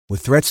With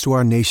threats to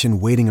our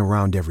nation waiting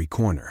around every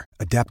corner,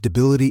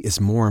 adaptability is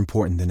more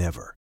important than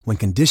ever. When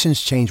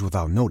conditions change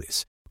without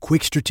notice,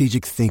 quick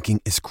strategic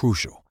thinking is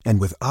crucial.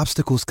 And with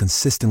obstacles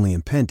consistently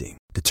impending,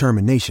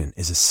 determination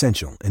is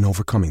essential in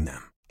overcoming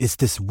them. It's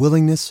this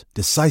willingness,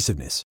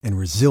 decisiveness, and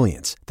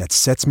resilience that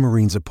sets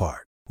Marines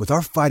apart. With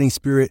our fighting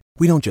spirit,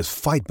 we don't just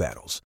fight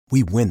battles,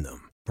 we win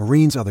them.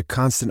 Marines are the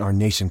constant our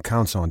nation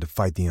counts on to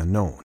fight the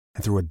unknown.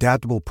 And through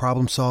adaptable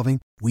problem solving,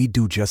 we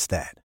do just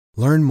that.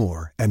 Learn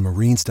more at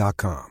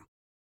marines.com.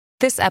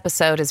 This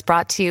episode is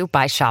brought to you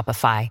by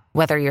Shopify.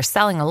 Whether you're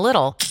selling a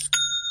little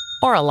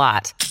or a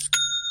lot,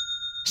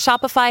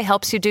 Shopify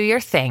helps you do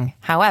your thing,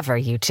 however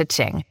you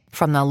cha-ching.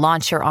 From the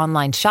launch your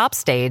online shop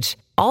stage,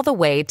 all the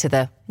way to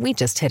the we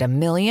just hit 1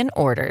 million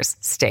orders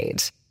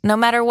stage. No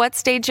matter what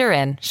stage you're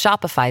in,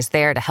 Shopify's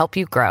there to help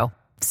you grow.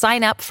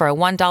 Sign up for a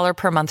 $1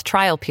 per month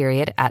trial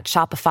period at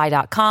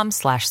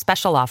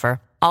shopify.com/special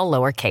offer, all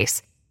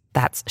lowercase.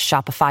 That's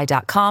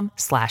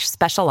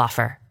shopify.com/special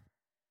offer.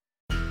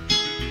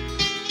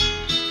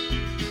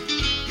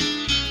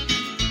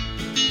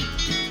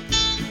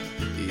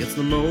 It's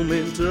the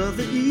moment of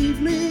the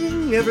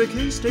evening every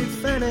K-State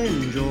fan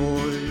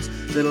enjoys.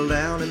 Settle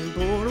down and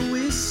pour a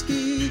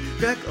whiskey,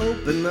 crack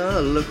open a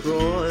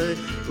LaCroix.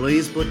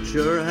 Please put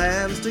your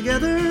hands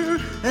together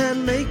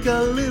and make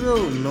a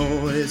little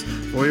noise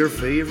for your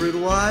favorite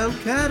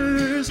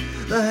Wildcatters,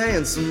 the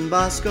handsome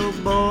Bosco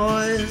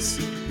boys.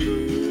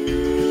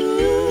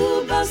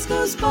 Ooh,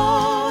 Bosco's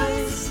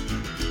boys.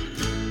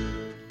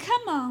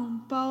 Come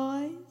on,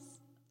 boys.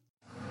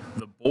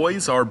 The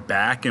boys are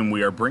back, and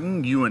we are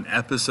bringing you an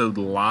episode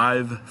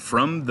live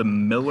from the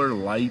Miller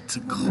Lite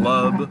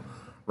Club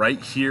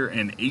right here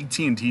in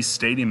AT&T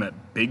Stadium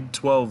at Big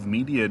 12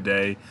 Media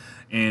Day.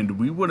 And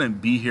we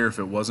wouldn't be here if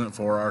it wasn't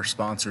for our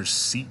sponsor,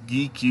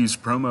 SeatGeek. Use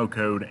promo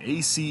code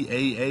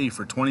ACAA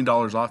for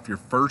 $20 off your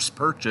first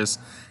purchase.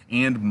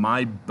 And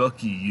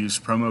MyBookie, use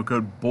promo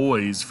code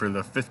BOYS for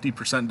the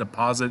 50%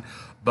 deposit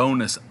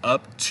bonus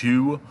up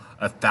to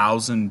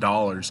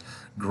 $1,000.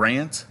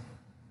 Grant,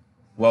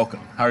 welcome.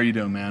 How are you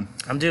doing, man?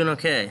 I'm doing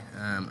okay.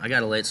 I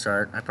got a late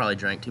start. I probably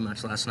drank too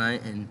much last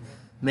night and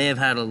may have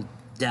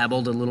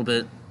dabbled a little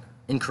bit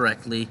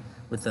incorrectly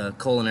with a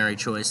culinary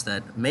choice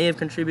that may have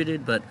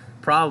contributed, but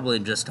probably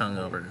just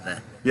hungover today.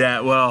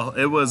 Yeah, well,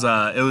 it was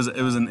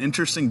an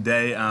interesting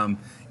day.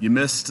 You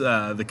missed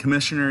the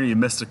commissioner, you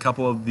missed a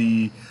couple of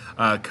the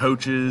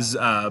coaches,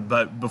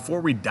 but before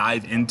we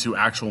dive into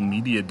actual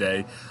media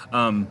day,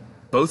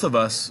 both of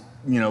us,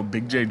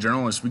 Big J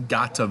journalists, we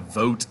got to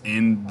vote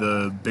in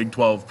the Big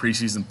 12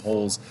 preseason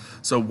polls.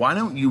 So why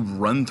don't you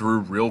run through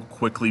real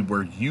quickly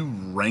where you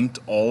ranked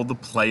all the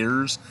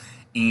players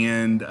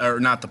or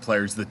not the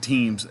players, the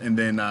teams, and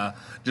then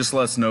just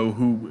let us know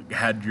who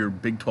had your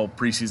Big 12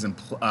 preseason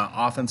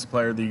offensive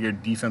player of the year,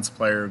 defensive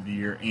player of the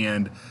year,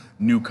 and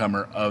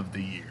newcomer of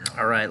the year.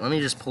 All right, let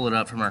me just pull it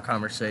up from our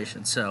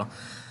conversation. So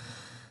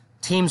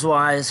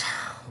teams-wise,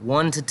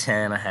 1 to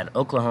 10, I had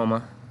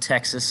Oklahoma,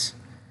 Texas,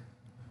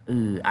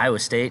 Iowa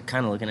State,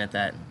 kind of looking at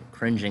that,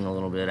 cringing a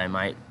little bit.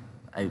 I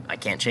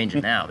can't change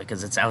it now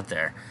because it's out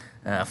there.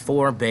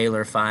 4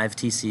 Baylor, 5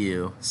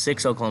 TCU,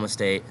 6 Oklahoma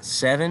State,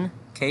 7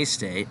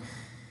 K-State,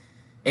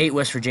 8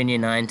 West Virginia,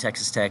 9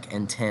 Texas Tech,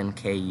 and 10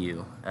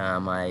 KU.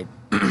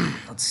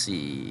 Let's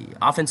see,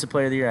 offensive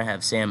player of the year, I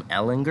have Sam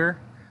Ehlinger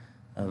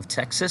of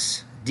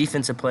Texas.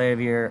 Defensive player of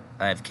the year,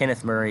 I have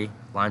Kenneth Murray,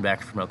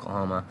 linebacker from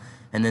Oklahoma.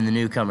 And then the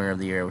newcomer of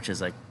the year, which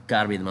is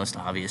got to be the most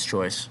obvious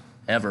choice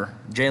ever,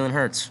 Jalen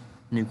Hurts,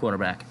 new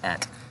quarterback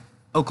at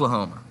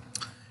Oklahoma.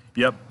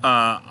 Yep.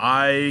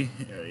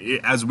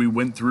 As we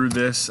went through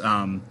this,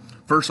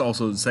 first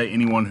also say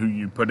anyone who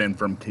you put in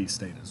from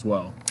K-State as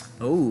well.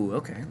 Oh,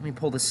 okay. Let me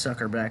pull this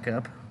sucker back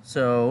up.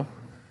 So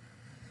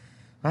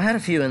I had a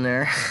few in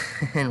there,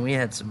 and we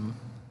had some.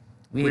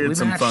 We had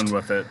some matched. fun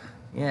with it.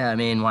 Yeah, I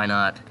mean, why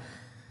not?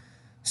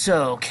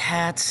 So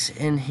cats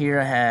in here,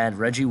 I had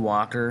Reggie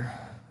Walker.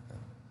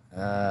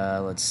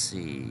 Let's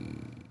see.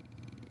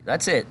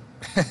 That's it,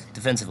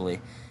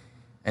 defensively.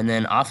 And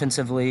then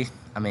offensively,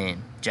 I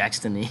mean,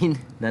 Jackson Dean.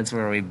 That's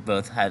where we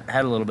both had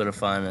a little bit of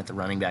fun at the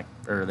running back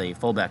or the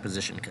fullback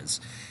position because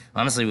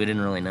honestly, we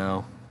didn't really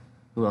know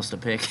who else to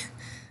pick.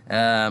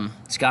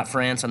 Scott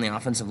France on the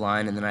offensive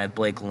line, and then I have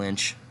Blake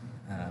Lynch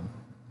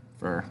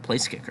for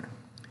place kicker.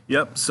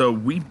 Yep, so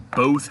we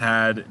both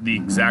had the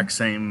exact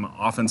same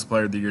offensive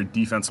player of the year,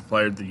 defensive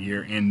player of the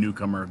year, and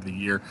newcomer of the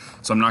year.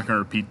 So I'm not going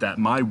to repeat that.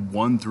 My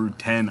 1 through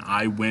 10,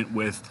 I went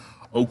with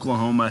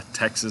Oklahoma,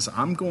 Texas.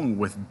 I'm going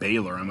with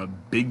Baylor. I'm a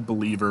big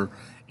believer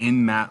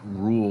in Matt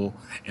Rule,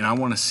 and I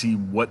want to see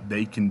what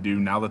they can do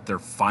now that they're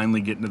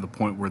finally getting to the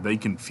point where they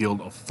can field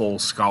a full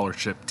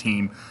scholarship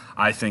team.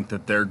 I think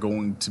that they're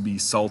going to be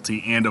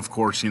salty, and of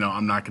course,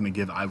 I'm not going to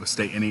give Iowa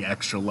State any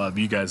extra love.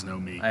 You guys know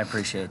me. I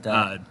appreciate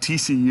that.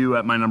 TCU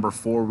at my number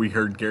 4, we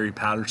heard Gary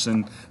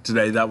Patterson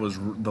today. That was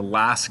the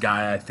last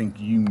guy I think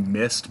you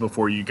missed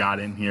before you got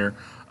in here.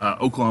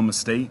 Oklahoma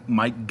State,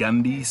 Mike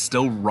Gundy,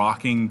 still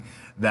rocking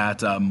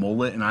that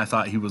mullet, and I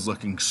thought he was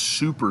looking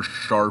super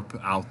sharp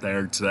out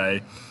there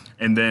today.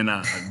 And then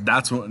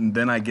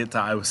then I get to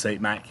Iowa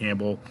State, Matt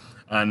Campbell.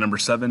 Number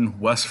 7,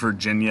 West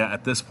Virginia.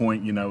 At this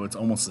point, it's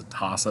almost a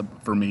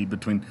toss-up for me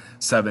between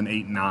 7,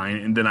 8, 9.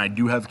 And then I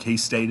do have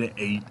K-State at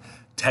 8,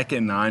 Tech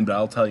at 9. But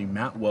I'll tell you,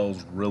 Matt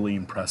Wells really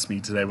impressed me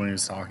today when he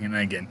was talking. And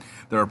again,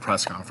 they're a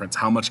press conference.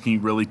 How much can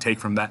you really take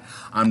from that?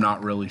 I'm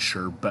not really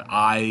sure. But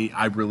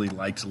I really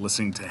liked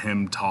listening to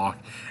him talk.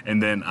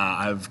 And then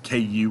I have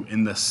KU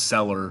in the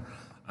cellar.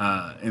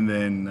 I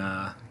think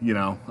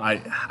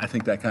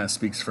that kind of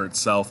speaks for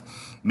itself.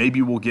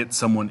 Maybe we'll get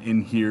someone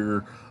in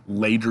here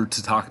later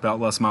to talk about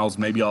Les Miles.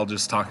 Maybe I'll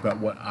just talk about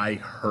what I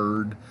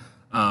heard,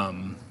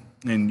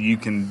 and you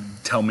can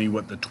tell me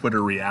what the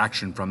Twitter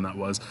reaction from that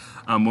was.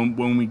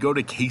 When we go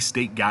to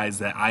K-State guys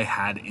that I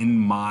had in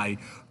my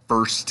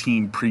first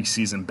team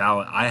preseason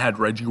ballot, I had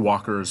Reggie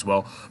Walker as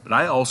well, but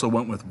I also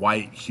went with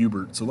Wyatt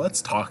Hubert. So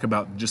let's talk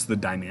about just the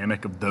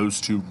dynamic of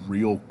those two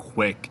real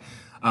quick.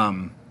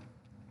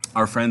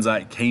 Our friends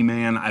at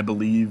K-Man, I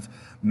believe,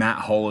 Matt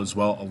Hall as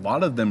well, a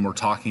lot of them were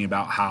talking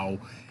about how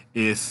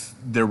if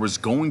there was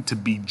going to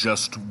be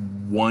just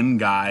one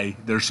guy,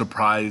 they're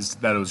surprised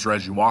that it was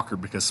Reggie Walker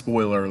because,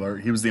 spoiler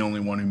alert, he was the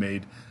only one who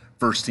made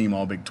first team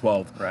All Big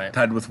 12. Right.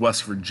 Tied with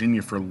West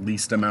Virginia for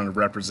least amount of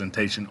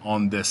representation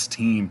on this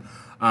team.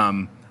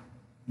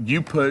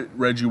 You put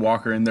Reggie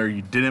Walker in there.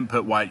 You didn't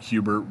put Wyatt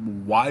Hubert.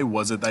 Why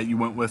was it that you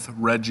went with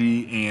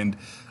Reggie? And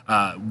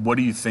what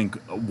do you think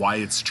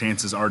Wyatt's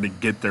chances are to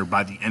get there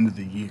by the end of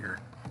the year?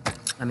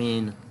 I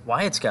mean,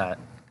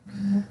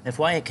 if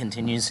Wyatt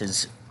continues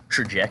his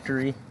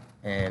trajectory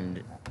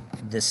and if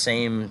he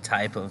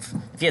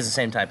has the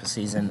same type of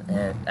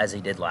season as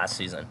he did last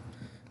season,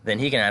 then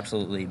he can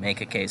absolutely make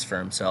a case for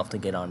himself to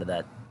get onto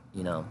that,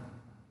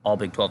 all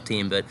Big 12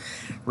 team. But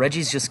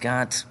Reggie's just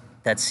got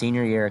that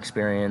senior year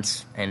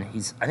experience, and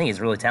I think he's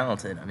really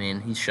talented. I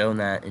mean, he's shown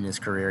that in his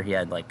career. He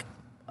had like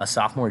a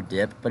sophomore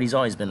dip, but he's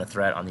always been a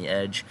threat on the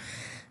edge.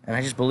 And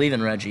I just believe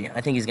in Reggie.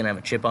 I think he's going to have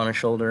a chip on his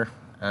shoulder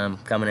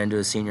coming into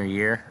his senior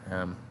year,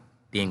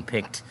 being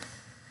picked.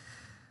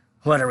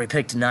 What are we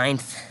picked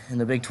 9th in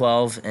the Big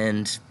 12?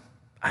 And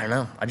I don't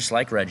know. I just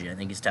like Reggie. I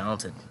think he's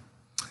talented.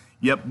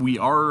 Yep, we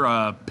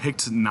are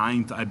picked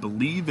 9th. I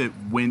believe it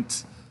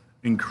went,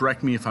 and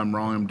correct me if I'm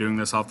wrong, I'm doing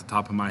this off the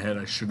top of my head.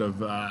 I should have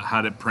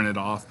had it printed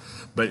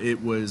off. But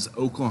it was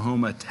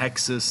Oklahoma,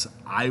 Texas,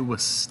 Iowa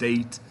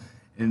State,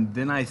 and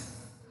then I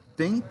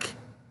think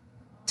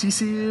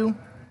TCU.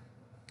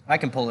 I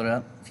can pull it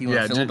up if you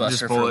want to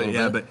filibuster for a little bit.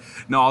 Yeah, but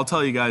no, I'll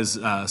tell you guys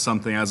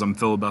something as I'm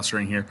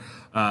filibustering here.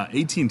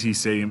 AT&T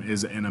Stadium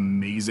is an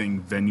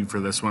amazing venue for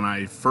this. When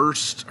I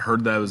first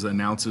heard that it was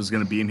announced it was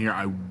going to be in here,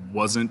 I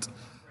wasn't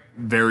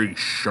very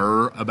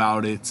sure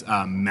about its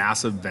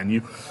massive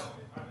venue,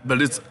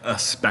 but it's a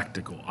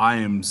spectacle. I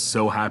am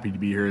so happy to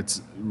be here.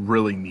 It's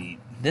really neat.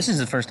 This is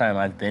the first time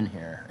I've been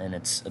here, and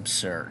it's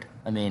absurd.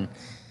 I mean,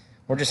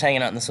 we're just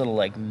hanging out in this little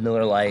like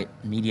Miller Lite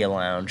media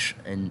lounge,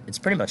 and it's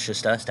pretty much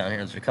just us down here.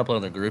 There's a couple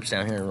other groups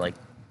down here like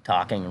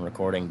talking and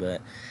recording, but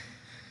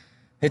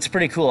it's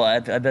pretty cool. I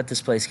bet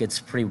this place gets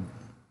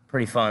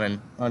pretty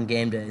fun on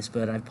game days.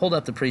 But I've pulled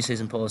up the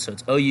preseason polls, so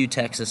it's OU,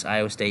 Texas,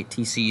 Iowa State,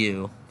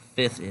 TCU.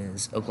 5th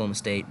is Oklahoma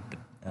State.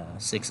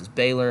 6 is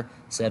Baylor.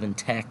 7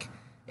 Tech.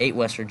 8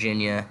 West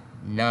Virginia.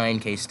 9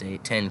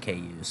 K-State. 10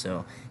 KU.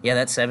 So yeah,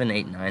 that 7,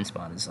 8, 9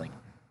 spot is like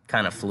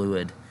kind of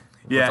fluid.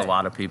 With a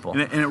lot of people.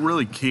 And it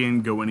really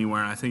can go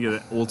anywhere. I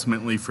think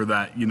ultimately for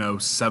that,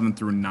 7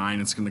 through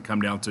 9, it's going to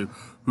come down to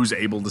who's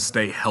able to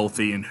stay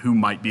healthy and who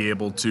might be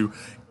able to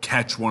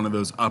catch one of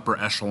those upper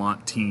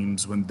echelon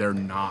teams when they're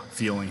not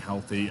feeling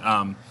healthy.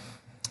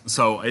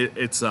 So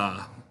it's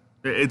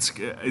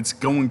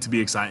going to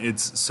be exciting.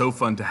 It's so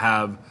fun to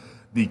have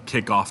the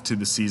kickoff to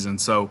the season.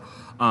 So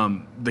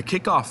the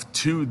kickoff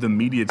to the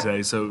media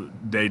today, so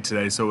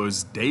it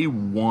was day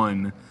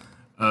 1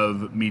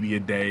 of media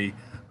day.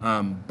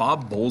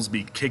 Bob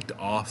Bowlesby kicked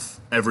off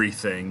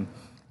everything,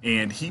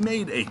 and he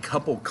made a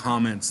couple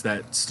comments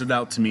that stood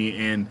out to me,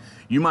 and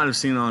you might have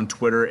seen it on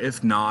Twitter.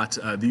 If not,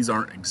 these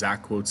aren't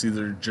exact quotes. These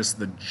are just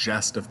the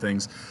gist of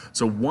things.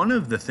 So one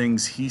of the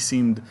things he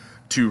seemed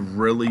to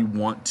really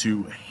want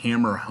to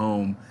hammer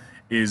home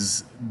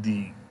is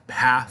the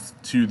path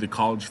to the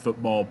college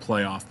football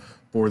playoff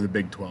for the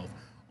Big 12.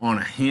 On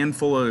a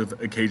handful of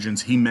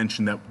occasions, he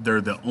mentioned that they're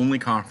the only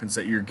conference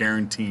that you're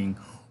guaranteeing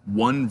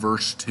 1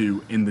 versus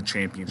 2 in the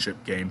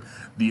championship game,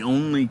 the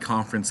only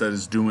conference that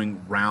is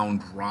doing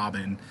round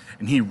robin,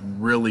 and he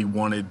really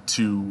wanted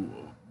to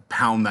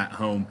pound that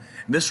home.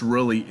 And this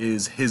really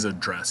is his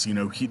address.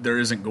 There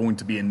isn't going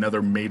to be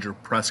another major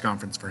press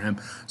conference for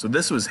him. So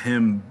this was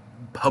him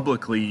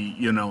publicly,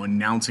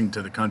 announcing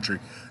to the country,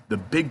 the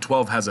Big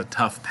 12 has a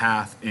tough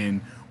path,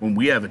 and when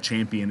we have a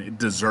champion, it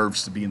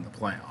deserves to be in the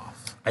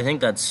playoff. I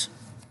think that's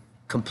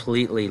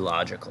completely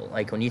logical.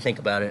 Like, when you think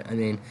about it, I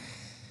mean,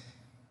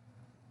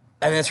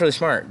 that's really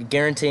smart.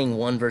 Guaranteeing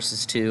 1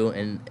 versus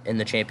 2 in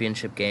the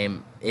championship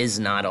game is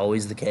not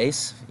always the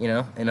case,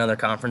 in other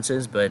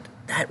conferences, but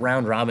that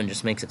round robin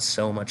just makes it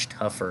so much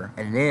tougher.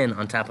 And then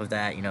on top of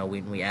that,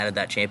 we added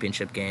that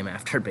championship game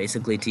after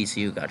basically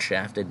TCU got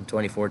shafted in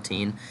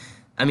 2014.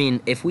 I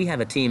mean, if we have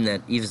a team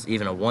that is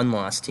even a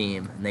one-loss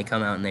team, and they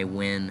come out and they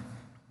win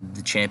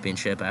the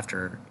championship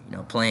after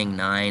playing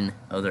 9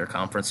 other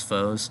conference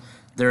foes,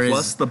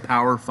 plus the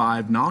Power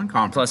 5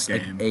 non-conference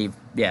game. a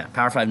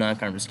Power 5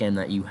 non-conference game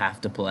that you have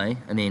to play.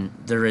 I mean,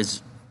 there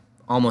is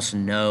almost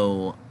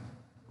no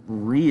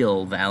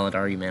real valid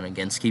argument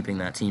against keeping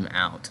that team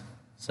out.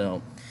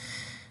 So,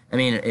 I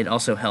mean, it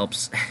also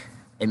helps.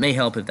 It may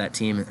help if that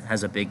team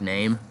has a big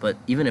name, but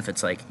even if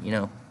it's like,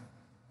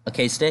 a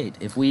K-State,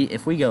 if we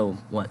go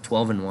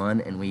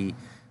 12-1 and we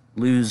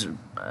lose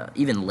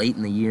even late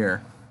in the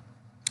year,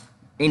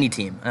 any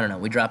team, I don't know,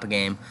 we drop a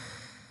game,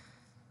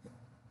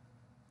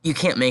 you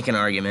can't make an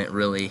argument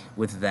really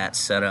with that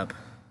setup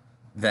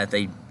that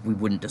we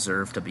wouldn't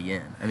deserve to be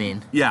in. I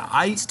mean,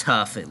 it's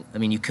tough.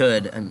 You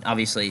could, and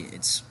obviously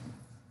it's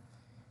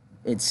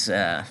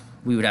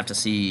we would have to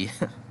see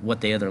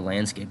what the other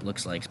landscape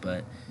looks like,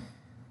 but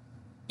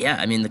yeah,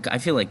 I mean, I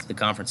feel like the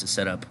conference is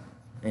set up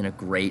in a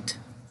great,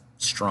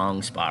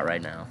 strong spot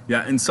right now.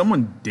 Yeah, and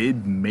someone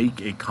did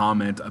make a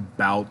comment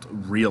about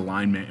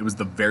realignment. It was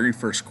the very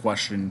first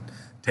question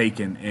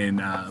taken, and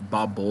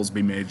Bob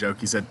Bowlesby made a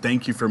joke. He said,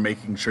 "Thank you for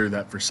making sure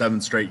that for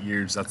 7 straight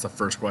years, that's the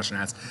first question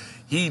asked."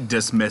 He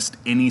dismissed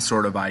any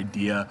sort of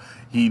idea.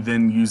 He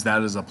then used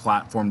that as a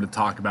platform to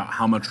talk about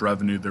how much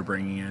revenue they're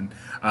bringing in.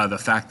 The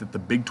fact that the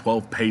Big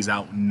 12 pays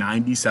out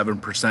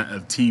 97%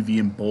 of TV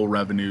and bowl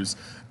revenues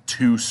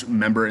to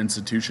member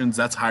institutions,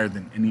 that's higher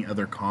than any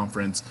other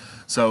conference.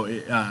 So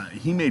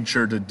he made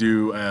sure to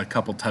do a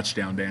couple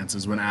touchdown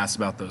dances when asked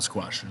about those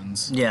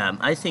questions. Yeah,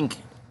 I think...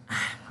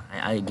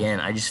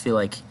 I just feel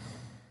like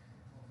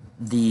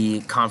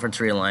the conference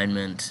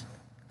realignment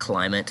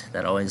climate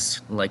that always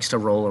likes to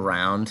roll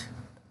around,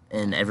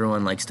 and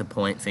everyone likes to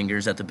point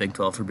fingers at the Big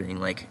 12 for being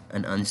like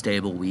an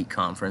unstable, weak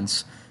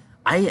conference.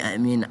 I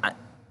mean,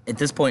 at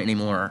this point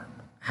anymore,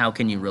 how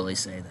can you really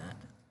say that?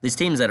 These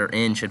teams that are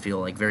in should feel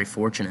like very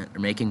fortunate.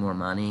 They're making more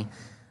money.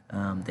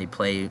 They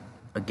play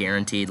a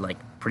guaranteed, like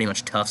pretty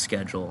much tough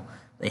schedule.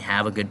 They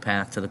have a good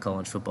path to the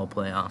college football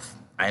playoff.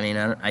 I mean,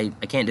 I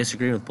can't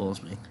disagree with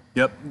Bowlesby.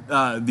 Yep.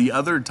 The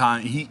other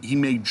time, he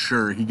made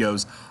sure, he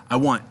goes, "I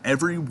want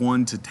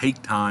everyone to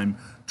take time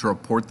to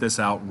report this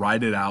out,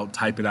 write it out,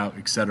 type it out,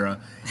 etc."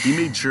 He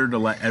made sure to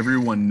let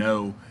everyone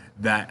know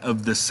that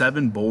of the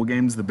 7 bowl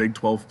games the Big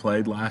 12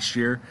 played last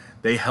year,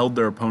 they held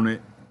their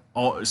opponent,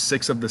 all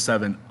 6 of the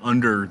 7,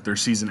 under their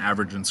season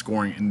average in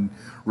scoring, and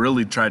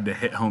really tried to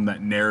hit home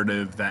that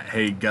narrative that,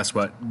 hey, guess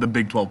what? The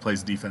Big 12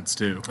 plays defense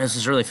too. This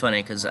is really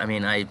funny because, I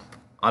mean, I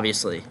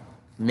obviously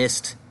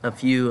missed a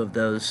few of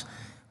those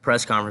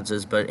press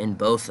conferences, but in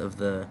both of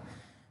the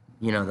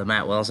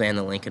Matt Wells and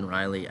the Lincoln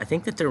Riley, I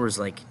think that there was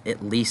like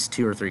at least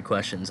 2 or 3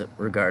 questions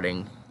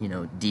regarding,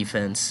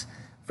 defense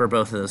for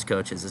both of those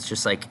coaches. It's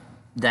just like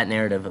that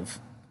narrative of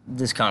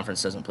this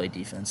conference doesn't play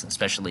defense,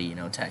 especially,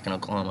 Tech and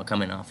Oklahoma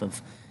coming off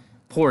of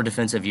poor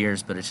defensive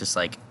years, but it's just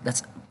like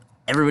that's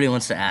everybody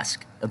wants to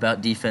ask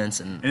about defense.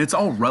 And it's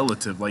all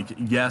relative. Like,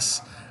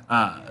 yes,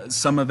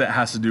 some of it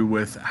has to do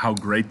with how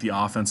great the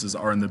offenses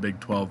are in the Big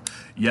 12.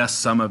 Yes,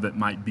 some of it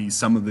might be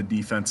some of the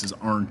defenses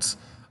aren't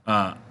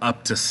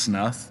up to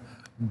snuff.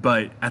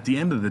 But at the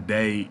end of the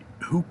day,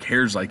 who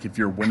cares, like, if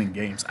you're winning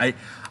games?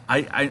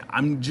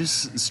 I'm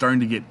just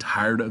starting to get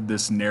tired of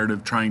this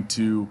narrative trying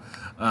to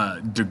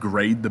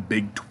degrade the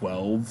Big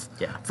 12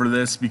 for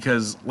this,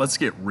 because let's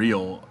get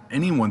real.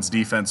 Anyone's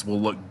defense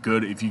will look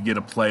good if you get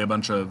to play a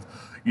bunch of,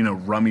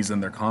 rummies in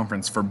their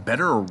conference. For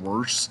better or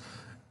worse,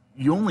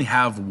 you only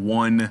have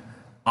one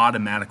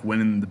automatic win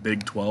in the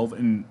Big 12.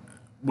 And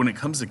when it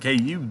comes to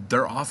KU,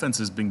 their offense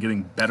has been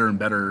getting better and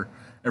better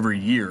every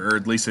year, or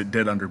at least it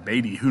did under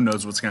Beatty. Who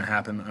knows what's going to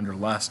happen under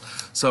Les?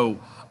 So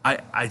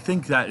I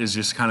think that is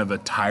just kind of a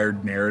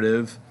tired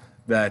narrative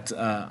that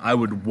I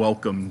would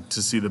welcome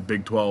to see the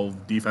Big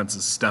 12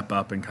 defenses step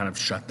up and kind of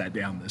shut that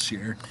down this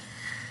year.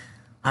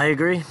 I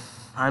agree.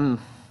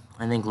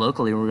 I think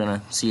locally we're going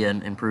to see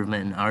an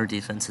improvement in our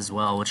defense as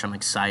well, which I'm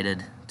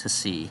excited to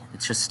see.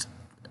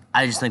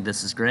 I just think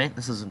this is great.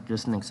 This is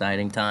just an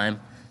exciting time.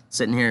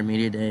 Sitting here at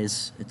Media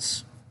Days,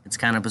 it's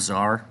kind of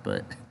bizarre,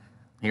 but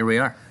here we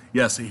are.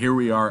 Yes, here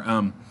we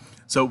are.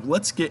 So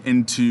let's get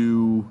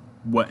into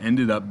what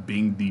ended up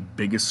being the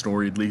biggest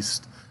story, at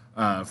least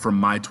from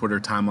my Twitter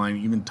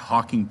timeline, even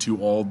talking to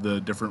all the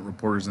different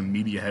reporters and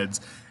media heads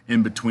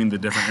in between the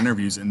different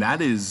interviews, and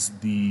that is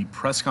the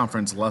press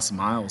conference Les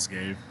Miles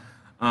gave.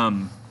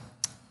 I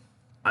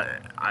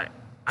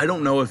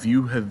don't know if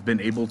you have been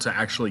able to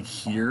actually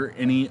hear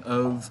any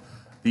of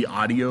the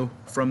audio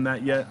from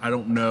that yet. I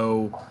don't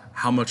know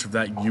how much of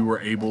that you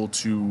were able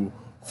to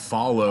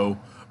follow,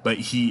 but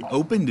he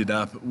opened it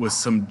up with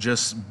some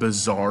just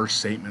bizarre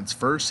statements.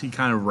 First, he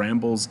kind of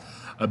rambles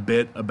a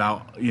bit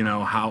about,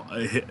 how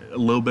a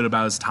little bit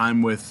about his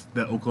time with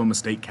the Oklahoma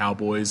State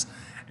Cowboys.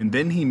 And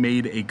then he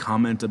made a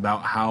comment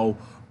about how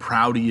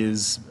proud he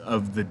is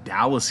of the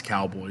Dallas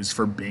Cowboys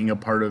for being a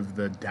part of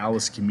the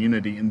Dallas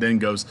community, and then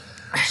goes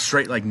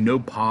straight, like no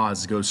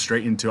pause, goes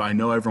straight into, I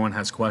know everyone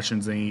has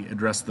questions, and he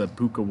addressed the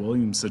Puka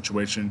Williams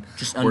situation.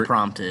 Just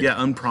unprompted.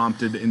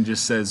 Unprompted, and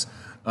just says,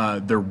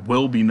 there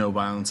will be no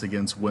violence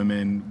against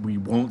women. We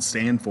won't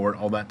stand for it,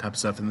 all that type of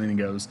stuff. And then he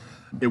goes,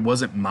 it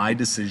wasn't my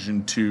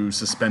decision to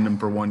suspend him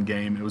for one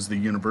game. It was the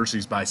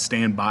university's, but I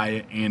stand by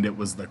it, and it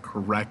was the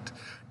correct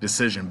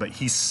decision. But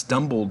he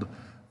stumbled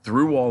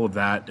through all of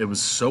that. It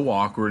was so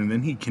awkward. And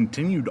then he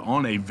continued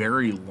on a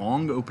very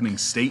long opening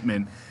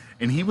statement,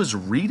 and he was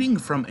reading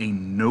from a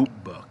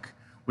notebook,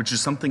 which is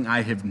something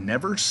I have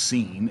never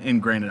seen. And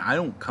granted, I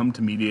don't come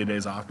to media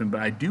days often,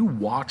 but I do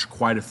watch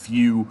quite a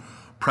few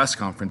press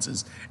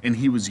conferences, and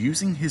he was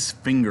using his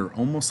finger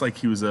almost like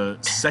he was a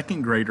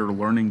second grader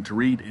learning to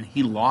read, and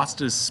he lost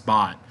his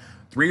spot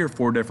 3 or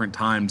 4 different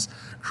times,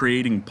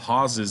 creating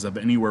pauses of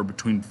anywhere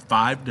between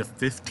 5 to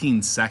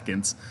 15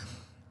 seconds.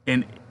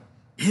 And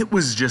it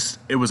was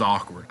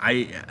awkward.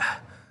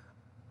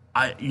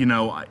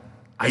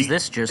 Is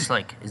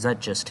that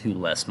just who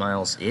Les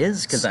Miles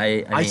is? Because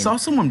I mean, saw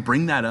someone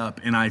bring that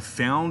up, and I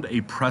found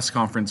a press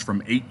conference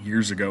from 8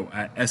 years ago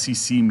at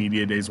SEC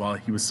Media Days while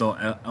he was still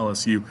at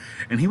LSU,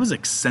 and he was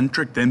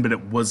eccentric then, but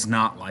it was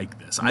not like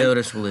this.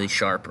 Noticeably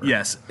sharper.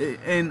 Yes,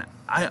 and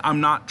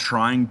I'm not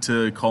trying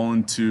to call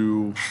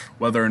into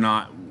whether or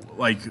not,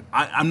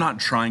 I'm not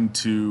trying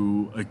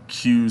to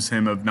accuse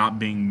him of not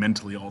being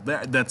mentally all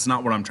there. That's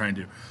not what I'm trying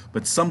to do.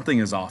 But something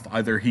is off.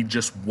 Either he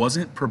just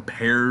wasn't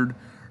prepared,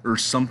 or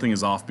something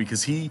is off,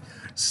 because he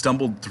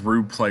stumbled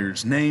through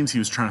players' names. He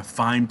was trying to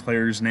find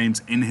players'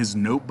 names in his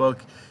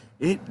notebook.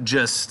 It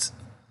just,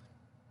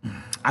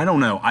 I don't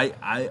know.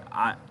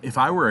 I if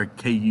I were a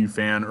KU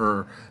fan,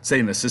 or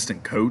say an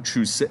assistant coach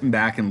who's sitting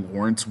back in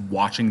Lawrence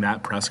watching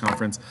that press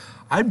conference,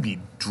 I'd be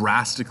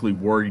drastically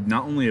worried,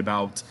 not only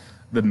about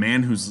the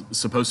man who's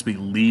supposed to be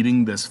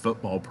leading this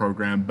football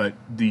program, but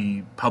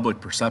the public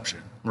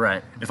perception.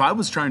 Right. If I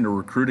was trying to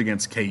recruit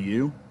against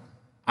KU,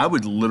 I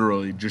would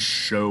literally just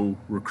show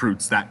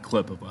recruits that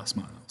clip of Les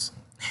Miles.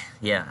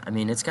 Yeah, I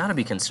mean, it's got to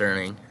be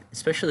concerning,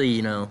 especially,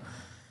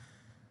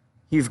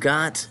 you've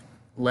got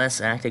Les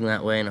acting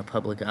that way in a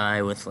public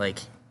eye with,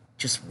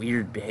 just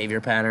weird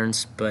behavior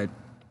patterns. But,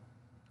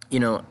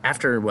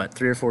 after,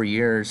 3 or 4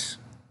 years,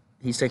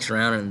 he sticks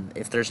around, and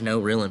if there's no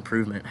real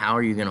improvement, how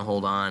are you going to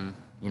hold on?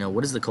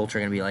 What is the culture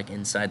going to be like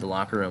inside the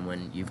locker room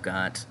when you've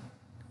got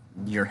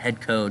your head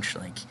coach,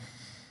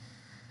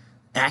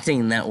 acting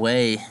in that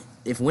way?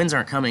 If wins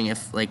aren't coming,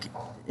 if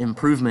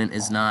improvement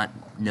is not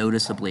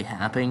noticeably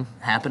happening,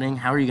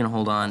 how are you going to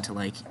hold on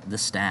to the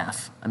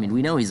staff? I mean,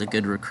 we know he's a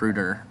good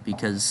recruiter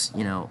because,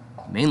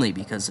 mainly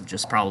because of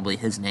just probably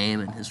his name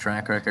and his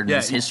track record and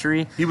his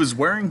history. He was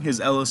wearing his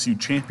LSU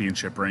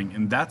championship ring,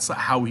 and that's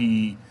how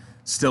he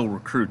still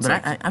recruits.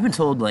 But I've been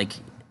told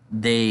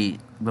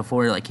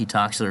before he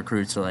talks to the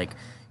recruits, they're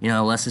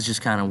Les is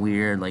just kind of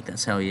weird,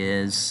 that's how he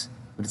is.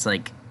 But it's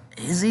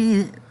is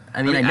he?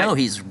 I know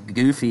he's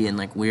goofy and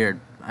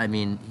weird.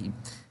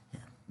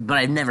 But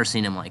I've never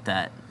seen him like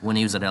that when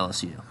he was at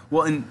LSU.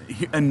 Well, and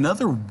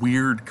another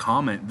weird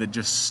comment that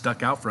just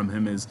stuck out from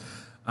him is,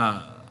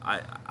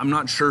 I'm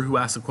not sure who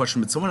asked the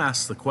question, but someone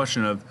asked the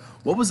question of,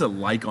 what was it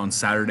like on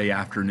Saturday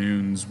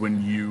afternoons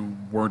when you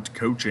weren't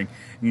coaching?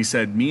 And he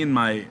said, me and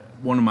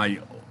one of my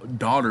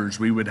daughters,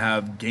 we would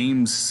have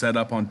games set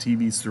up on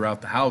TVs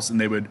throughout the house, and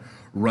they would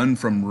run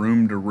from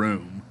room to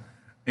room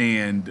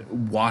and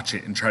watch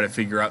it and try to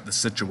figure out the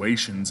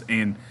situations.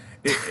 And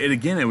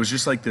it was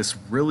just this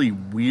really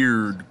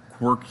weird,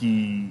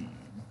 quirky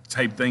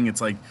type thing. It's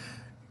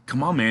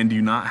come on, man, do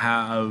you not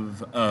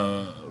have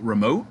a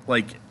remote?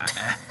 I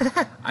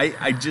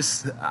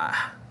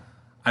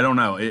don't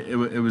know.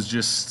 It was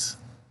just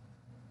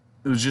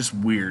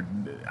weird.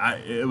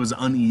 It was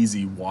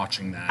uneasy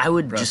watching that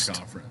press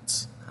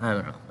conference. I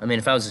don't know. I mean,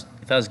 if I was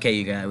a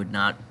KU guy, I would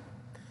not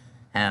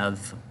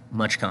have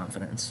much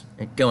confidence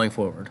going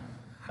forward.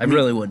 I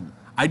really wouldn't.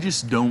 I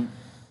just don't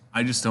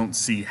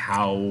see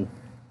how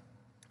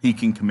he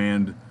can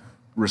command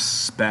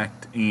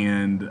respect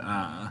and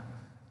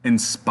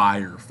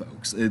inspire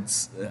folks.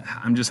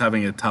 I'm just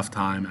having a tough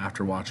time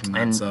after watching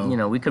that.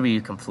 And we could be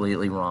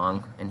completely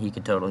wrong, and he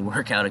could totally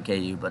work out at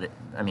KU. But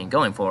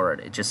going forward,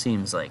 it just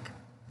seems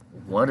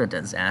what a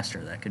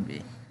disaster that could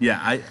be.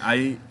 Yeah,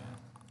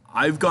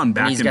 I've gone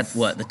back. And he's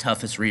got the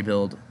toughest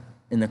rebuild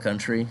in the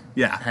country.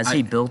 Yeah, has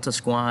he built a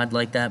squad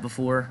like that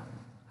before?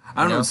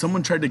 I don't know.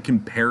 Someone tried to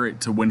compare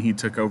it to when he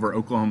took over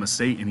Oklahoma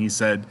State, and he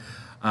said,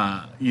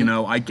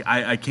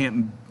 I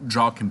can't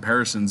draw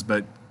comparisons,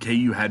 but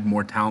KU had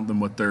more talent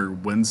than what their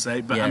wins say.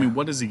 But, yeah.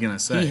 what is he going to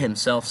say? He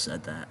himself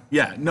said that.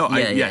 Yeah, no,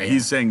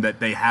 he's saying that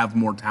they have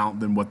more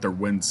talent than what their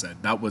wins said.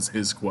 That was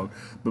his quote.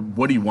 But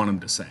what do you want him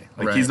to say?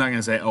 Right. He's not going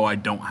to say, I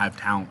don't have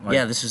talent.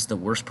 This is the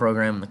worst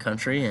program in the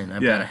country, and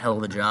I've got a hell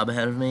of a job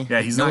ahead of me.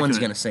 Yeah, no one's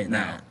going to say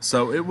that.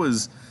 So it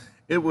was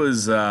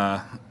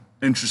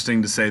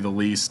interesting to say the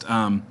least.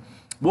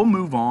 We'll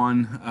move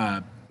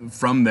on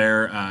from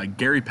there.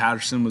 Gary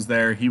Patterson was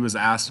there. He was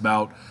asked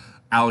about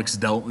Alex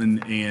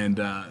Delton, and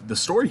the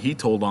story he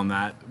told on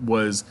that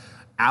was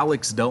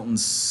Alex Delton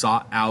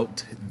sought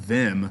out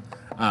them,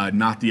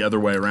 not the other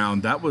way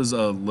around. That was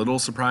a little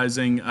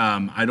surprising.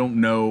 I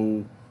don't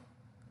know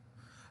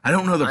I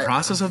don't know the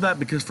process of that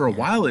because for a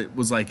while it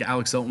was like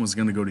Alex Elton was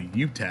going to go to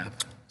UTEP.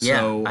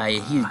 So,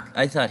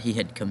 I thought he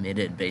had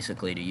committed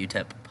basically to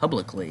UTEP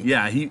publicly.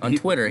 Yeah, on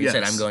Twitter he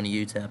said yes. I'm going to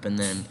UTEP, and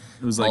then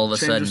It was like, all of a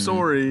change sudden, your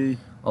story.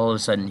 all of a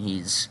sudden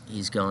he's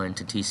going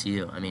to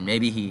TCU. I mean,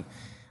 maybe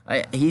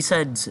they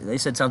said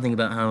something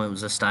about how it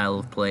was a style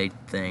of play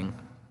thing,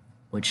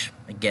 which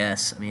I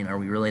guess, I mean, are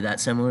we really that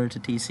similar to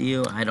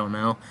TCU? I don't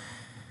know,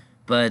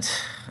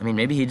 but I mean,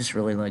 maybe he just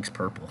really likes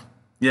purple.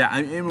 Yeah,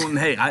 I mean,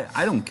 hey,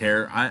 I don't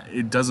care.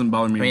 It doesn't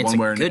bother me one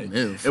way or another. It's a good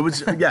move. It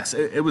was yes,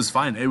 it was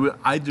fine.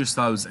 I just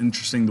thought it was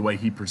interesting the way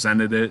he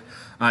presented it.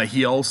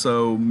 He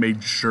also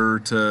made sure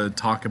to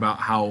talk about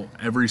how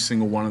every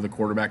single one of the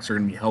quarterbacks are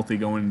going to be healthy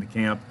going into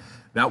camp.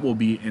 That will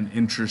be an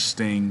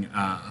interesting,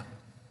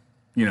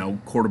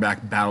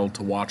 quarterback battle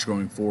to watch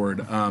going forward.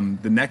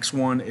 The next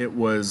one, it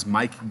was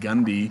Mike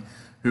Gundy,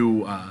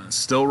 who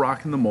still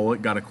rocking the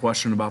mullet. Got a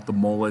question about the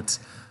mullet.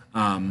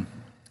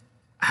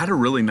 Had a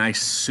really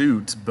nice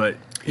suit, but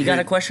He got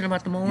a question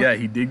about the mullet? Yeah,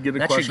 he did get a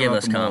that question should give about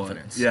us the mullet.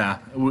 confidence. Yeah,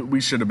 we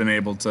should have been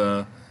able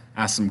to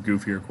ask some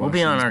goofier questions. We'll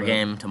be on our but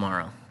game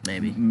tomorrow,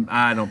 maybe.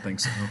 I don't think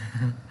so.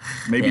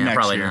 Maybe Yeah, next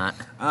probably year.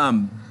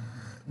 not.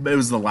 But it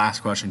was the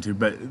last question too.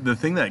 But the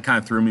thing that kind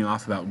of threw me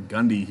off about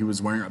Gundy, he was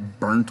wearing a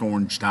burnt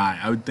orange tie.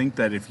 I would think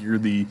that if you're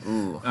the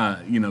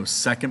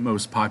second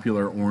most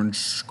popular orange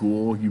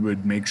school, you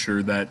would make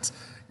sure that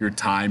your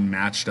tie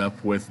matched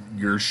up with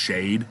your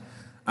shade.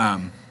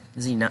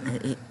 Is he not?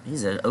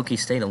 He's an Okie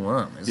State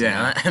alum, is he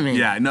Yeah, not? I mean,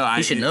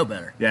 he should know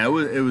better. Yeah,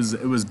 it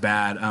was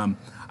bad.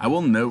 I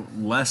will note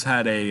Les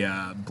had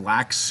a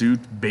black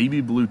suit,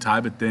 baby blue tie,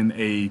 but then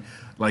a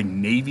like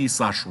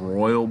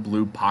navy/royal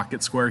blue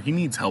pocket square. He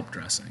needs help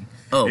dressing.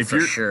 Oh,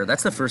 for sure.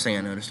 That's the first thing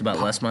I noticed about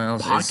Les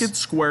Miles. Pocket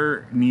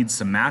square needs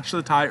to match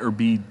the tie or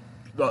be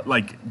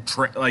like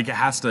it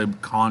has to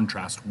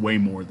contrast way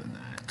more than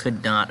that.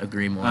 Could not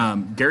agree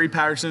more. Gary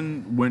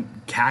Patterson went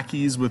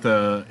khakis with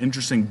a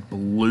interesting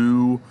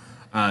blue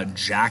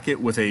jacket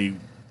with a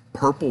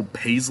purple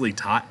paisley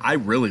tie. I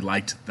really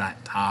liked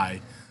that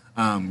tie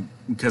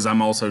because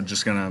I'm also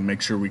just gonna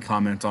make sure we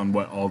comment on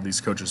what all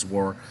these coaches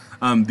wore.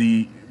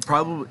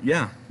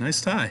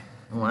 Nice tie.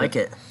 I like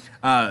it.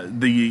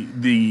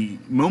 The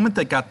moment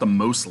that got the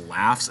most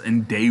laughs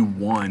in day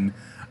one,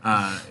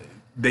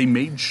 they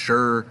made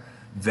sure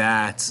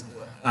that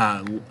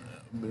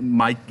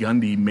Mike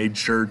Gundy made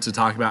sure to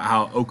talk about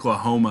how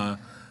Oklahoma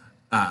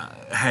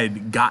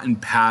had gotten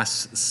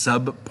past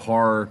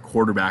subpar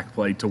quarterback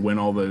play to win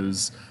all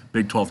those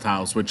Big 12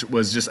 titles, which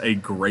was just a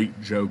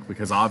great joke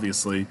because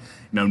obviously,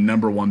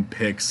 number one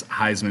picks,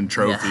 Heisman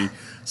Trophy. Yeah.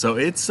 So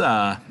it's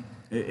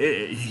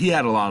he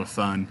had a lot of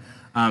fun.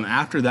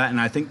 After that, and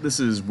I think this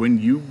is when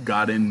you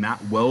got in,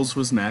 Matt Wells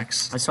was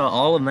next. I saw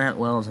all of Matt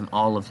Wells and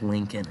all of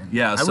Lincoln. And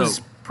Yeah, I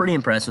was pretty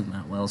impressed with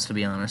Matt Wells, to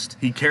be honest.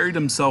 He carried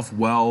himself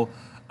well.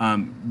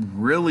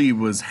 Really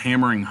was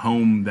hammering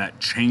home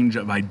that change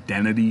of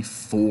identity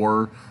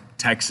for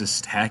Texas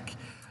Tech.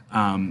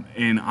 And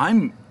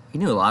He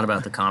knew a lot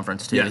about the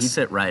conference, too. Yes. He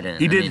fit right in.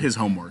 He did his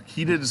homework.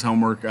 He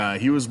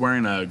was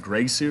wearing a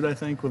gray suit, I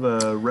think, with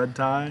a red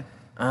tie.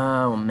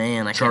 Oh,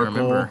 man, I Charcoal. can't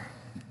remember.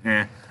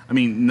 I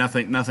mean,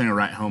 nothing to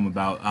write home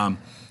about.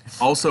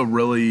 Also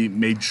really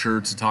made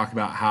sure to talk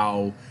about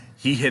how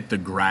he hit the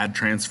grad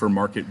transfer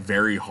market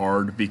very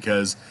hard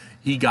because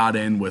he got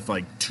in with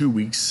like 2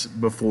 weeks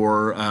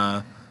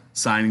before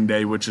signing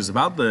day, which is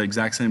about the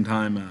exact same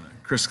time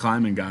Chris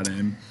Kleiman got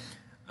in.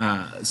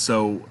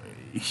 So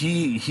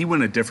he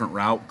went a different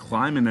route.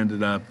 Kleiman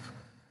ended up,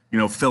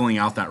 filling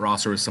out that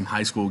roster with some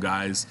high school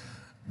guys.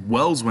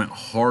 Wells went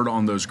hard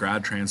on those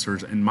grad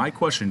transfers. And my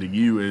question to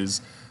you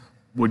is,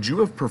 would you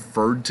have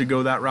preferred to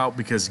go that route?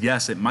 Because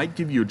yes, it might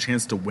give you a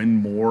chance to win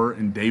more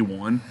in day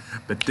one,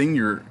 but then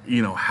you're,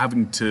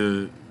 having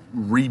to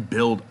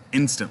rebuild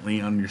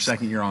instantly on your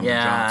second year on the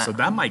job. So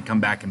that might come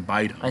back and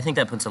bite him. I think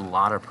that puts a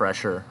lot of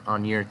pressure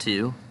on year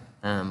two.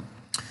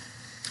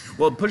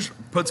 Well, it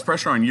puts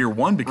pressure on year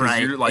one because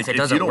you're like, if it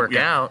doesn't work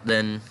out,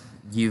 then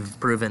you've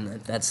proven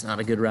that that's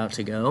not a good route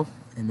to go.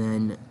 And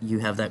then you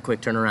have that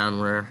quick turnaround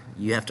where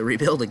you have to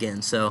rebuild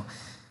again. So,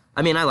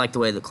 I mean, I like the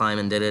way that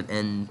Kleiman did it,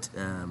 and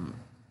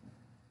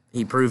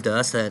he proved to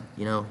us that,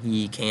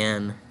 he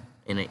can,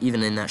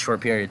 even in that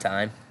short period of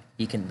time,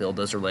 he can build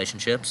those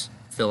relationships,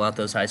 fill out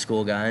those high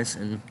school guys.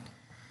 And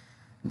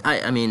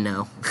I mean,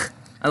 no.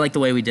 I like the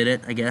way we did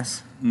it, I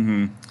guess.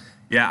 Mm-hmm.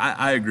 Yeah,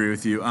 I agree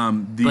with you.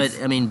 But,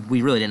 I mean,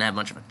 we really didn't have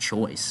much of a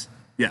choice.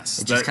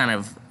 Yes. It just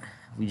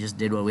we just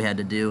did what we had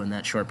to do in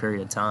that short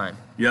period of time.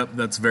 Yep,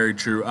 that's very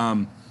true.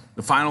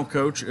 The final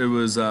coach, it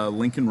was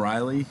Lincoln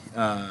Riley.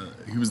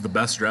 He was the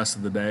best dressed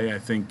of the day. I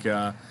think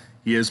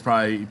he is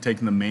probably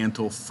taking the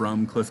mantle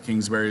from Cliff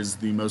Kingsbury as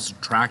the most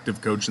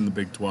attractive coach in the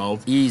Big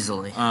 12.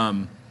 Easily.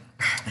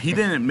 He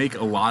didn't make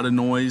a lot of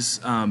noise,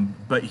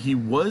 but he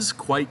was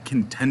quite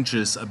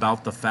contentious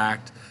about the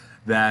fact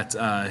that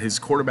his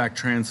quarterback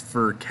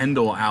transfer,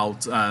 Kendall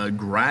out,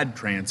 grad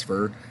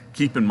transfer,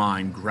 keep in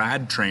mind,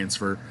 grad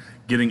transfer,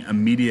 getting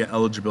immediate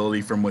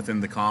eligibility from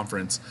within the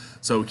conference.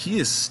 So he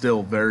is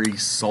still very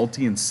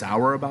salty and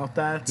sour about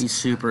that.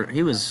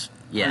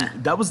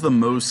 That was the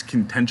most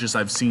contentious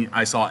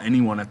I saw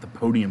anyone at the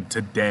podium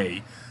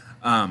today.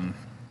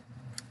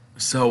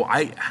 So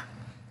I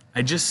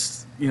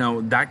just,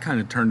 that kind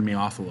of turned me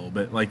off a little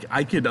bit. Like,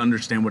 I could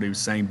understand what he was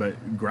saying,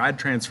 but grad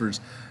transfers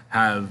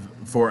have,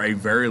 for a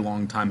very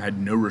long time, had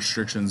no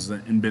restrictions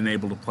and been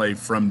able to play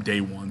from day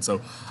one.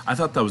 So I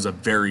thought that was a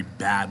very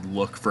bad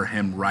look for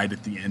him right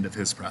at the end of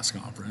his press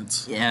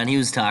conference. Yeah, and he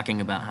was talking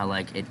about how,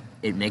 like,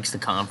 it makes the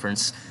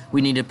conference,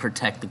 we need to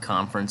protect the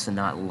conference and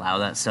not allow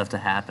that stuff to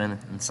happen.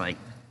 And it's like,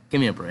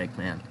 give me a break,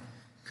 man.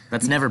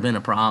 That's never been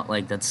a problem.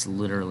 Like, that's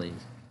literally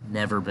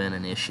never been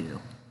an issue.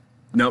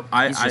 Nope,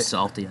 he's just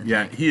salty. I think.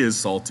 Yeah, he is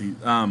salty.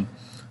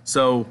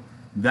 So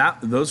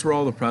those were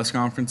all the press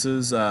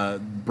conferences.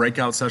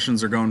 Breakout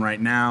sessions are going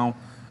right now.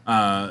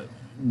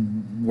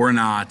 We're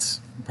not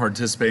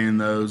participating in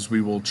those.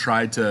 We will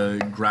try to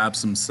grab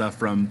some stuff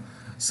from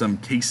some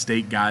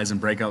K-State guys in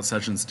breakout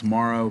sessions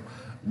tomorrow.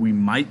 We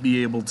might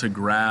be able to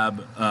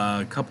grab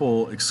a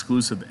couple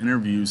exclusive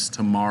interviews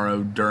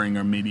tomorrow during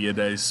our Media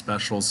Day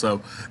special.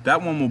 So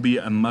that one will be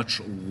a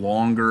much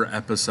longer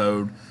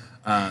episode.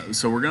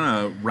 So we're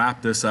going to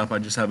wrap this up. I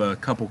just have a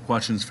couple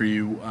questions for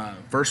you.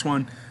 First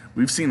one,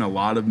 we've seen a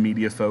lot of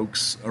media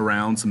folks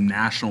around, some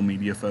national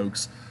media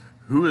folks.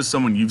 Who is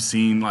someone you've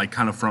seen, like,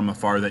 kind of from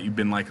afar that you've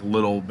been, like, a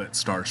little bit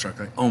starstruck?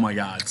 Like, oh, my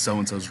God,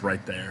 so-and-so's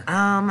right there.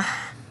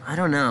 I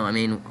don't know. I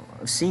mean,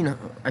 I've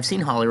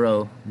seen Holly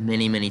Rowe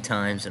many, many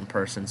times in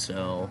person,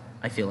 so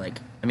I feel like,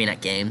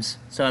 at games.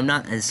 So I'm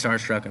not as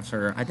starstruck of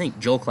her. I think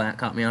Joel Klatt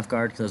caught me off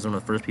guard because I was one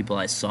of the first people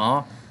I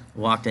saw.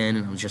 Walked in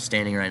and I was just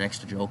standing right next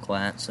to Joel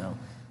Klatt, so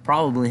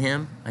probably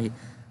him.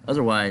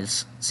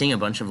 Otherwise, seeing a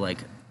bunch of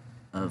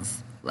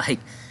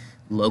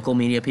local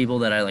media people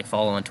that I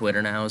follow on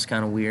Twitter now is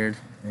kind of weird,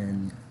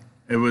 and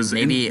it was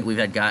we've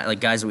had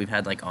guys that we've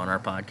had on our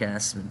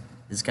podcast, and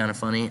it's kind of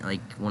funny.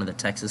 Like one of the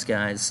Texas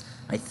guys,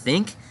 I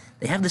think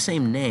they have the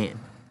same name.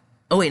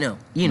 Oh wait, no,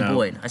 Ian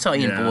Boyd. I saw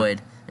Ian Boyd,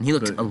 and he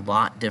looked a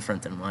lot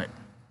different than what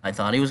I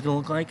thought he was going to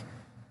look like,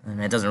 and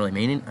that doesn't really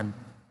mean it.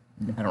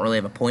 I don't really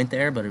have a point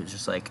there, but it was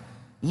just like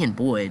Ian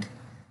Boyd,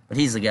 but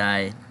he's the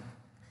guy.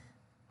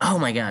 Oh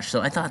my gosh!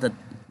 So I thought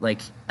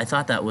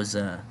that was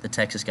the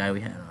Texas guy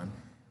we had on,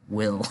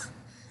 Will.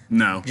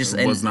 No,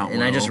 it was not Will.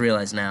 And I just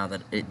realized now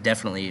that it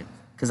definitely,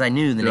 because I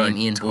knew the name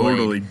Ian Boyd.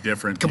 Totally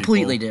different.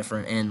 Completely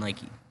different, and I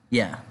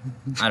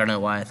don't know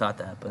why I thought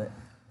that, but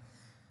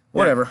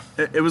whatever.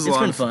 Yeah, it was. It's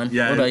been fun.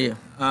 Yeah. What about you?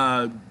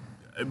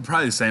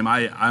 Probably the same.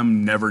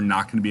 I'm never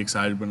not going to be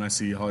excited when I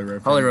see Holly Rowe.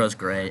 Holly Rowe's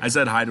great. I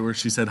said hi to her.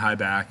 She said hi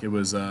back. It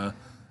was a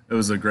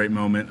great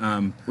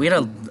moment. We had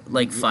a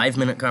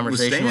 5-minute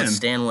conversation with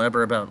Stan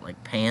Weber about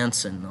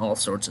pants and all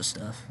sorts of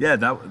stuff. Yeah,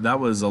 that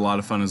was a lot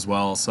of fun as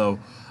well. So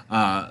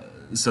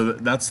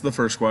that's the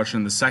first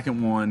question. The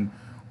second one,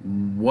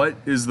 what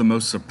is the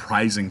most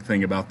surprising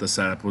thing about the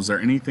setup? Was there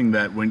anything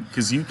that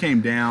because you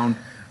came down,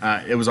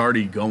 it was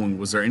already going.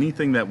 Was there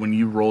anything that when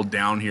you rolled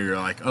down here, you're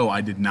like, oh,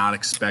 I did not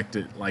expect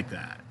it like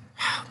that?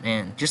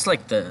 Man, just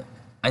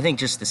I think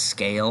just the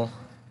scale,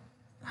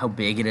 how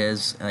big it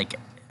is.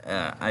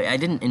 I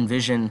didn't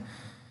envision,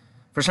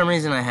 for some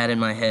reason I had in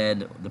my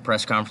head the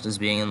press conferences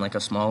being in a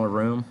smaller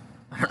room.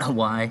 I don't know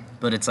why,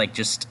 but it's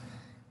just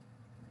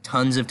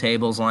tons of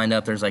tables lined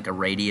up. There's a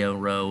radio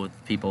row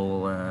with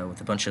people with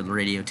a bunch of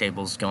radio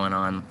tables going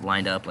on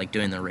lined up,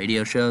 doing their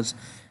radio shows.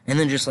 And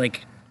then just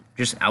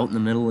out in the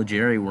middle of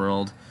Jerry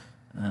World,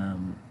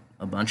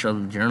 a bunch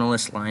of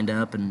journalists lined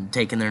up and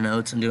taking their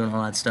notes and doing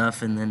all that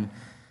stuff. And then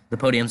the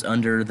podium's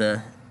under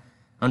the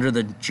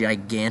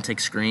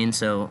gigantic screen.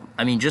 So,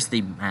 just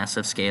the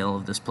massive scale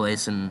of this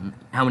place and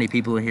how many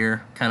people are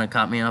here kind of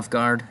caught me off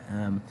guard.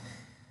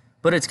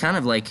 But it's kind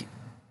of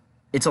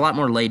it's a lot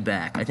more laid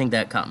back. I think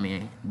that caught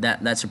me,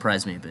 that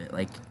surprised me a bit.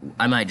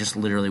 I might just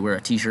literally wear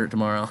a t-shirt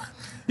tomorrow.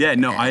 Yeah,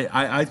 no,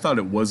 I thought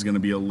it was going to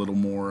be a little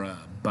more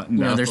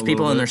buttoned up. There's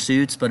people in their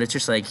suits, but it's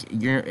just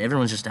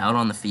everyone's just out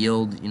on the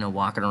field,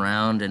 walking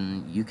around,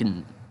 and you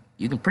can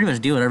pretty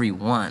much do whatever you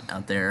want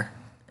out there.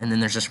 And then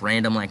there's just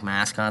random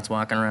mascots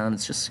walking around.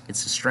 It's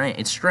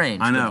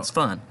strange. I know. But it's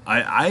fun.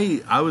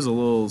 I was a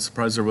little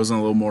surprised there wasn't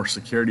a little more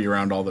security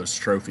around all those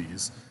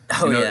trophies.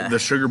 Oh, yeah. The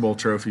Sugar Bowl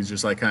trophies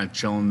just kind of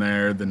chilling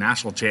there. The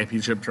national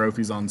championship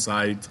trophies on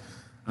site.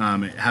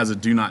 It has a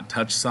do not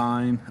touch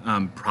sign.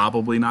 I'm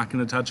probably not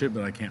going to touch it,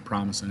 but I can't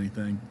promise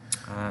anything.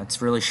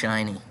 It's really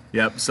shiny.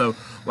 Yep. So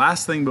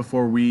last thing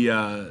before we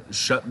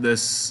shut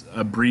this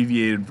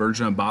abbreviated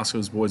version of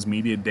Bosco's Boys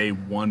Media Day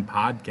 1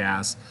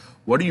 podcast,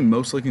 what are you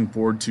most looking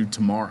forward to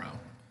tomorrow?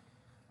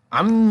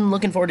 I'm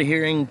looking forward to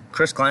hearing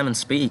Chris Klieman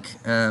speak,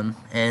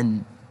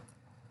 and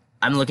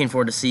I'm looking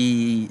forward to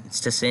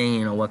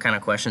seeing what kind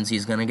of questions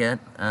he's going to get.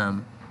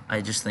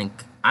 I just think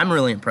I'm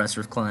really impressed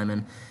with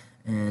Klieman,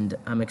 and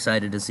I'm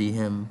excited to see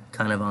him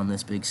kind of on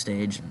this big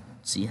stage and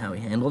see how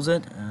he handles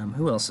it.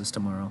 Who else is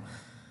tomorrow?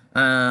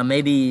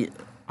 Maybe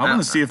I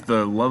want to see if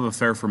the love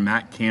affair for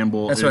Matt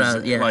Campbell is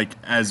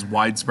as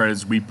widespread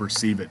as we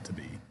perceive it to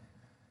be.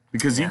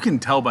 Because you can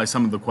tell by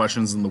some of the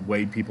questions and the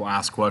way people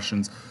ask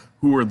questions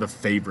who are the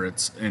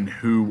favorites and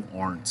who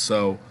aren't.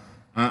 So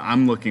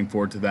I'm looking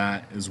forward to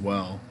that as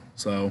well.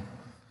 So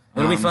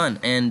it'll be fun.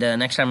 And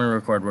next time we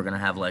record, we're going to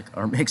have like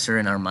our mixer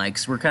and our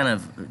mics. We're kind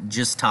of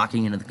just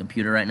talking into the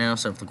computer right now,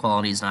 so if the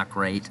quality is not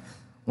great,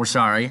 we're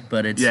sorry,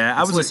 but it's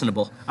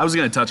listenable. I was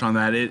going to touch on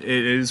that. It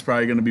is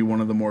probably going to be one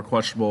of the more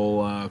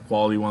questionable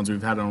quality ones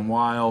we've had in a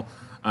while.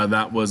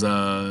 That was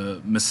a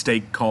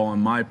mistake call on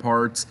my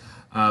part.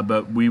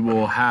 But we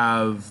will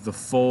have the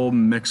full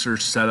mixer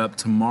set up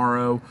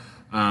tomorrow.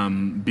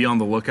 Be on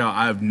the lookout.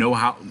 I have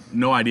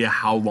no idea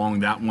how long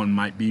that one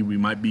might be. We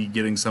might be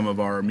getting some of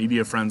our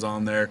media friends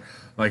on there.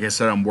 Like I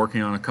said, I'm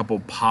working on a couple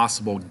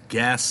possible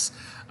guests.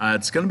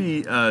 It's going to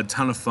be a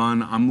ton of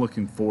fun. I'm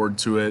looking forward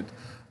to it.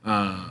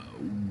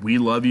 We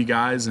love you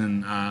guys,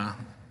 and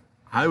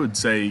I would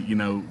say,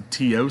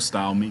 TO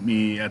style, meet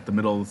me at the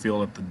middle of the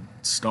field at the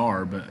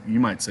Star, but you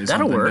might say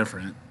That'll something work.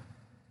 different.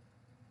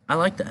 I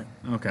like that.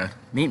 Okay.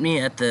 Meet me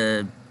at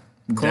the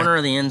corner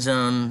of the end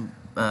zone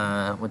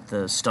with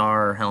the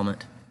Star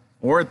helmet.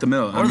 Or at the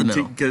middle. Or the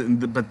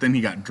middle. But then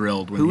he got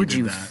drilled when he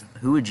did that.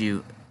 Who would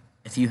you,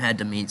 if you had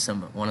to meet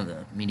one of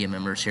the media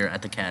members here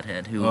at the Cat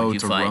Head, who would you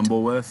to fight?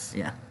 rumble with?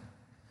 Yeah.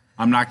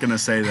 I'm not going to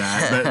say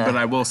that, but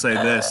I will say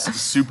this.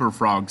 Super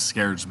Frog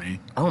scares me.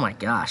 Oh my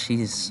gosh,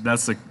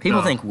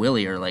 people think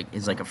Willie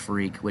is like a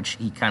freak, which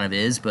he kind of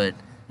is, but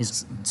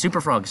his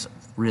Super Frog's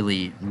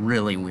really,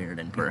 really weird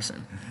in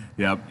person.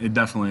 Yep, it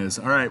definitely is.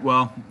 All right,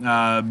 well,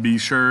 be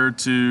sure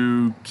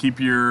to keep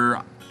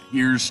your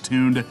ears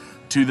tuned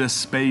to this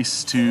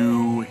space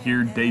to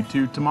hear day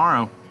 2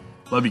 tomorrow.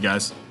 Love you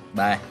guys.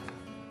 Bye.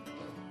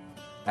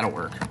 That'll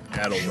work.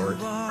 That'll work.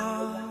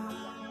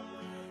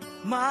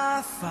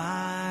 My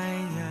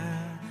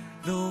fire,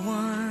 the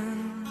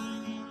one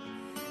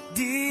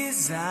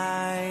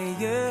desire,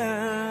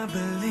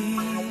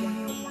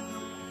 believe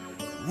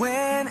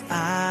when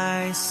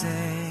I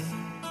say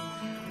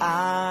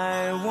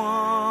I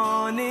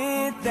want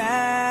it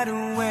that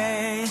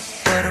way.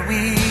 But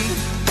we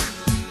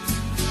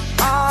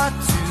are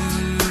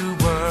 2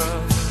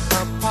 worlds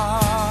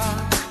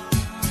apart,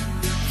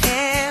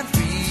 can't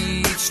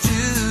reach to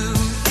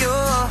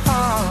your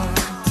heart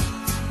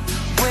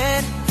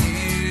when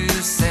you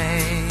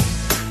say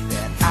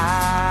that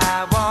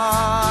I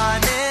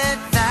want it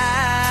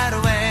that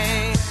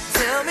way.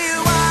 Tell me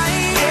why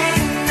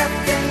ain't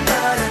nothing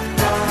but a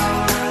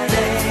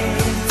party.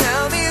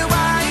 Tell me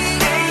why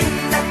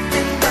ain't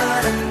nothing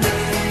but a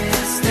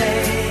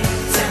mistake.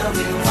 Tell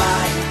me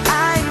why I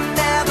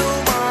never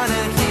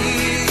wanna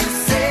hear you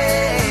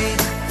say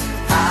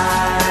I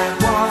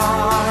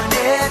want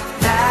it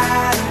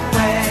that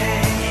way.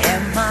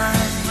 Am I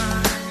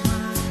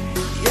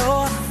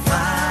your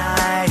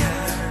fire,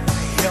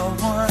 your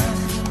one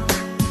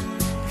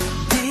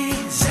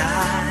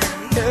desire?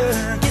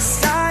 Yes,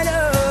 I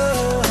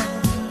know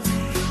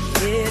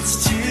it's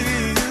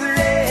too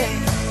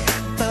late,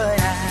 but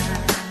I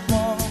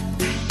want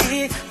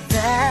it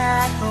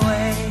that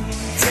way.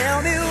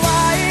 Tell me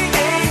why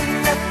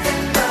ain't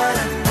nothing but a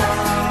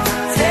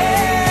party.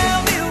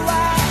 Tell me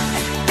why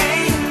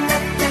ain't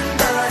nothing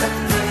but a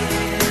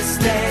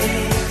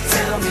mistake.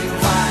 Tell me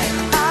why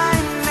I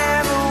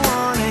never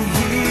wanna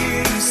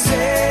hear you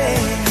say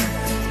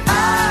I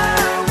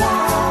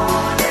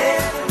want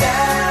it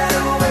that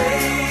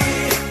way.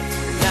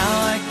 Now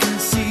I can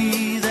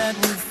see that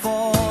we're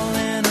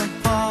falling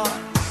apart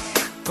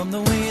from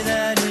the way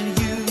that it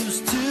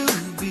used to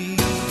be.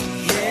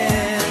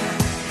 Yeah,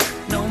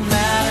 no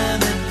matter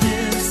the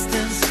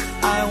distance,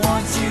 I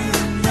want you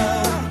to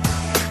know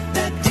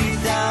that deep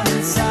down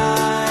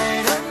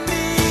inside of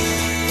me,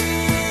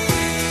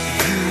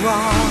 you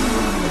are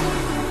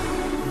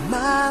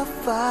my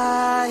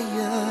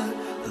fire,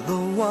 the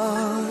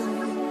one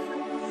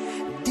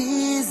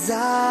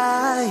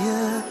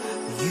desire.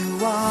 You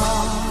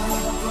are.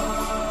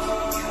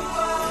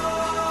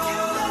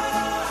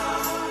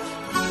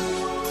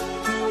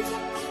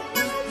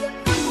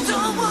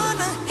 Don't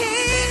wanna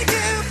hear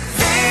you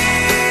say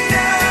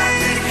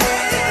nothing.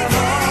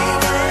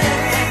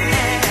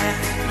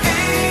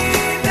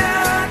 Ain't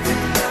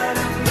nothing but a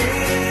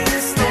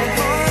mistake.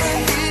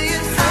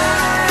 I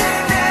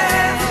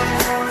never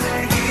wanna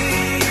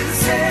hear you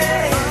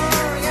say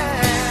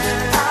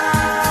I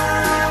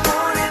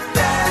want it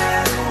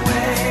that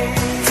way.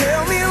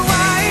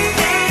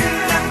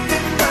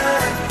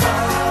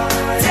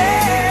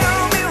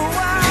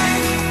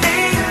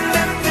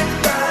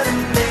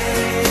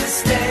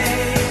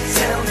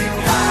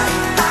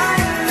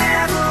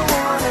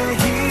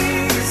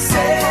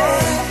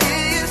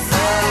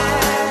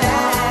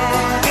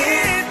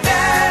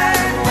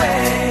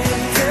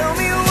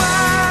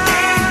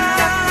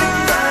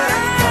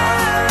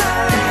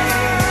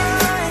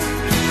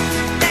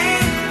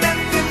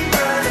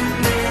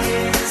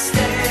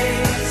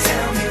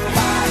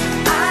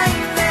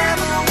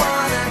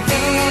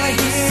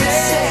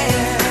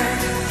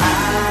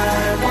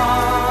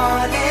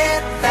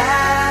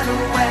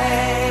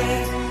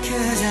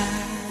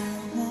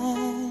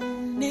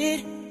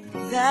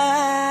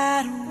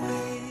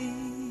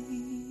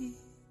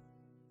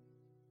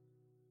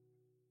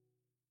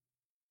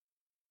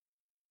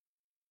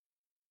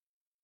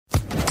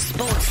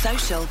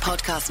 Social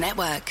Podcast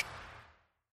Network.